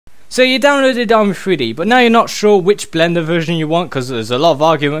So you downloaded Armory 3D, but now you're not sure which Blender version you want because there's a lot of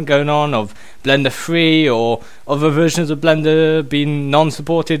argument going on of Blender 3 or other versions of Blender being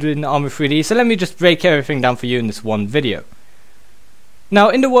non-supported in Armory 3D. So let me just break everything down for you in this one video. Now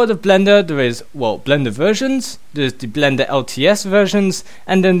in the world of Blender there is, well, Blender versions, there's the Blender LTS versions,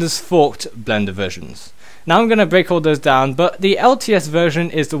 and then there's forked Blender versions. Now I'm going to break all those down, but the LTS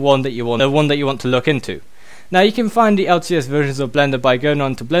version is the one that you want to look into. Now you can find the LTS versions of Blender by going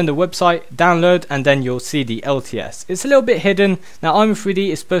on to Blender website, download, and then you'll see the LTS. It's a little bit hidden. Now Armory 3D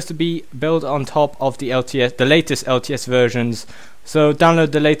is supposed to be built on top of the LTS, the latest LTS versions. So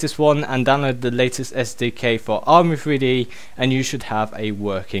download the latest one and download the latest SDK for Armory 3D, and you should have a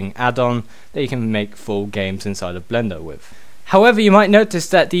working add-on that you can make full games inside of Blender with. However, you might notice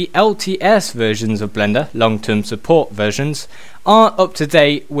that the LTS versions of Blender, long-term support versions, aren't up to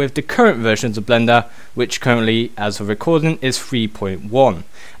date with the current versions of Blender, which currently, as of recording, is 3.1.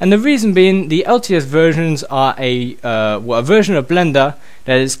 And the reason being, the LTS versions are a version of Blender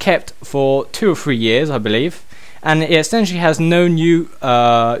that is kept for 2 or 3 years, I believe, and it essentially has no new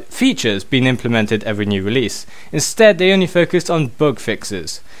features being implemented every new release. Instead, they only focus on bug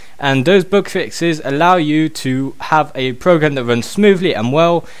fixes. And those bug fixes allow you to have a program that runs smoothly and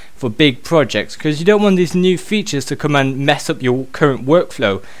well for big projects, because you don't want these new features to come and mess up your current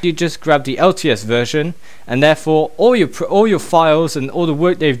workflow. You just grab the LTS version, and therefore all your files and all the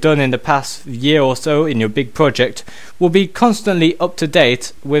work they've done in the past year or so in your big project will be constantly up to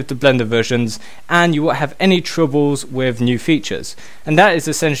date with the Blender versions, and you won't have any troubles with new features. And that is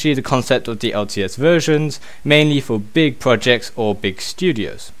essentially the concept of the LTS versions, mainly for big projects or big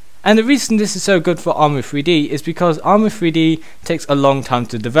studios. And the reason this is so good for Armory 3D is because Armory 3D takes a long time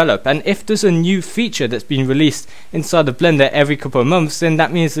to develop, and if there's a new feature that's been released inside of Blender every couple of months, then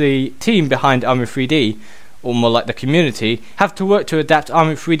that means the team behind Armory 3D, or more like the community, have to work to adapt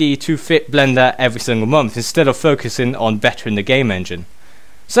Armory 3D to fit Blender every single month instead of focusing on bettering the game engine.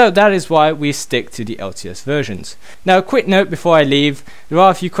 So that is why we stick to the LTS versions. Now a quick note before I leave, there are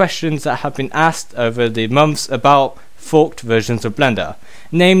a few questions that have been asked over the months about forked versions of Blender,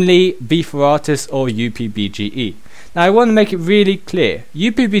 namely B for Artist or UPBGE. Now I want to make it really clear,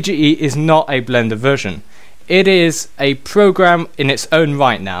 UPBGE is not a Blender version. It is a program in its own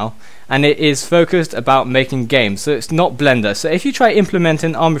right now, and it is focused about making games, so it's not Blender. So if you try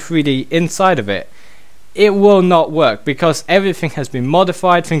implementing Armory 3D inside of it, it will not work because everything has been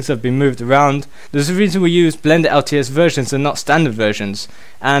modified, things have been moved around. There's a reason we use Blender LTS versions and not standard versions,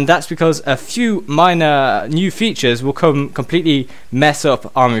 and that's because a few minor new features will completely mess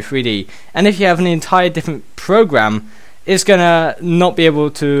up Armory 3D. And if you have an entire different program, it's gonna not be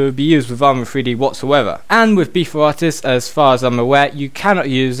able to be used with Armory 3D whatsoever. And with B for Artist, as far as I'm aware, you cannot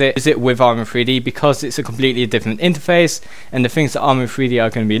use it with Armory 3D because it's a completely different interface, and the things that Armory 3D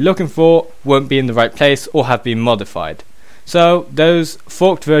are going to be looking for won't be in the right place or have been modified. So those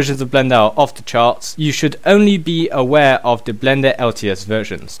forked versions of Blender are off the charts. You should only be aware of the Blender LTS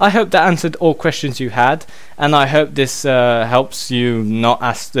versions. I hope that answered all questions you had, and I hope this helps you not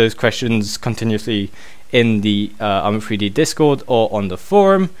ask those questions continuously in the Armory 3D Discord or on the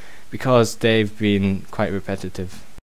forum, because they've been quite repetitive.